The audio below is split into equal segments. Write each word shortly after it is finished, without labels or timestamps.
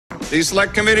The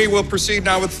Select Committee will proceed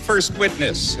now with the first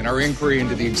witness in our inquiry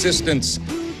into the existence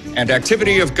and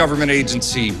activity of government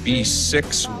agency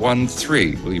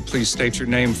B613. Will you please state your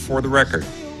name for the record?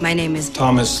 My name is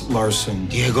Thomas Larson.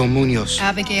 Diego Munoz.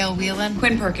 Abigail Whelan.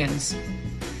 Quinn Perkins,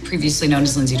 previously known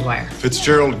as Lindsay Dwyer.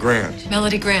 Fitzgerald Grant.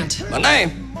 Melody Grant. My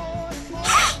name?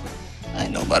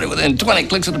 Ain't nobody within 20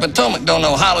 clicks of the Potomac don't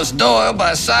know Hollis Doyle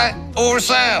by sight or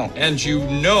sound. And you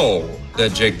know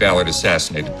that Jake Ballard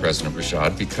assassinated President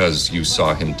Rashad because you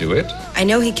saw him do it? I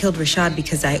know he killed Rashad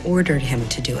because I ordered him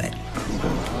to do it.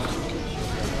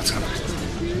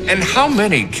 And how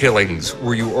many killings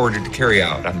were you ordered to carry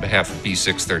out on behalf of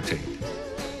B613?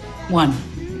 One.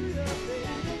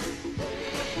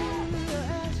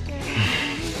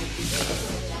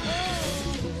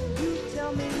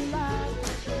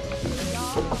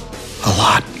 A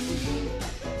lot.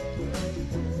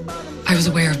 I was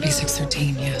aware of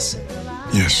B613, yes.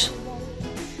 Yes.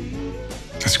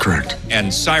 That's correct.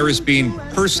 And Cyrus Bean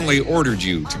personally ordered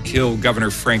you to kill Governor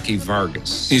Frankie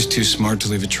Vargas. He's too smart to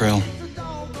leave a trail.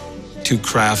 Too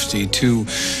crafty, too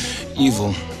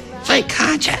evil. Fake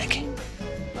hijacking.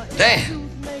 Damn,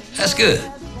 that's good.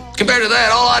 Compared to that,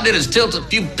 all I did is tilt a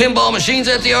few pinball machines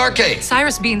at the arcade.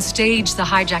 Cyrus Bean staged the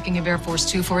hijacking of Air Force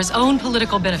Two for his own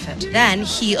political benefit. Then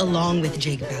he, along with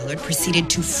Jake Ballard, proceeded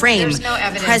to frame There's no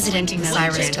evidence President linking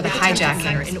Cyrus to the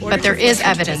hijacking, in order but there to is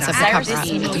force him to evidence of the resign.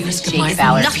 cover-up. At the risk of Jake my is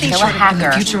Ballard nothing kill a short of hacker.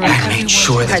 the future of I made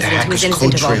sure that the President was hackers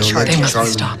innocent of all co-trailed charges. They must have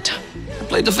Charlie. stopped. I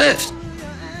played the fifth,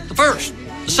 the first,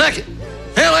 the second.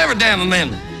 Hell, every damn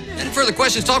amendment. Any further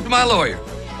questions, talk to my lawyer.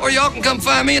 Or y'all can come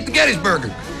find me at the Gettysburg,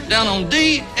 down on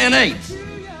D and 8th.